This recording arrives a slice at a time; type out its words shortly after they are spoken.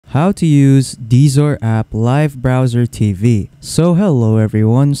How to use Dezor App Live Browser TV. So hello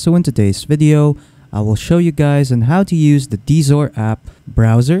everyone, so in today's video, I will show you guys on how to use the Dezor App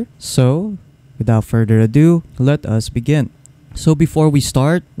Browser. So without further ado, let us begin. So before we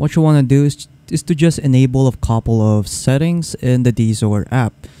start, what you want to do is to just enable a couple of settings in the Dezor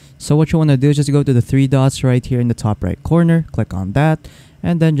app. So what you want to do is just go to the three dots right here in the top right corner, click on that,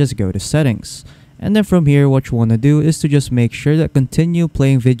 and then just go to settings. And then from here, what you want to do is to just make sure that continue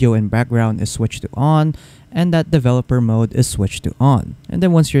playing video in background is switched to on and that developer mode is switched to on. And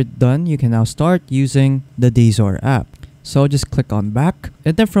then once you're done, you can now start using the Dezor app. So just click on back.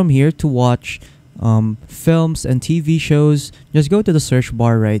 And then from here to watch films and TV shows, just go to the search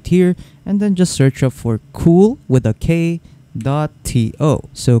bar right here and then just search up for cool with a K.to.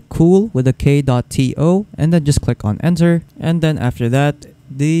 So cool with a K.to, and then just click on enter. And then after that,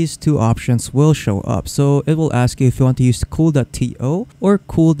 these two options will show up. So it will ask you if you want to use cool.to or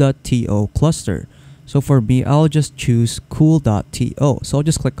cool.to cluster. So for me, I'll just choose cool.to. So I'll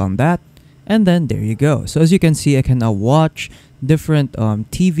just click on that, and then there you go. So as you can see, I can now watch different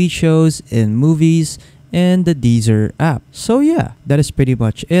TV shows and movies in the Dezor app. So yeah, that is pretty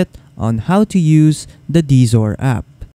much it on how to use the Dezor app.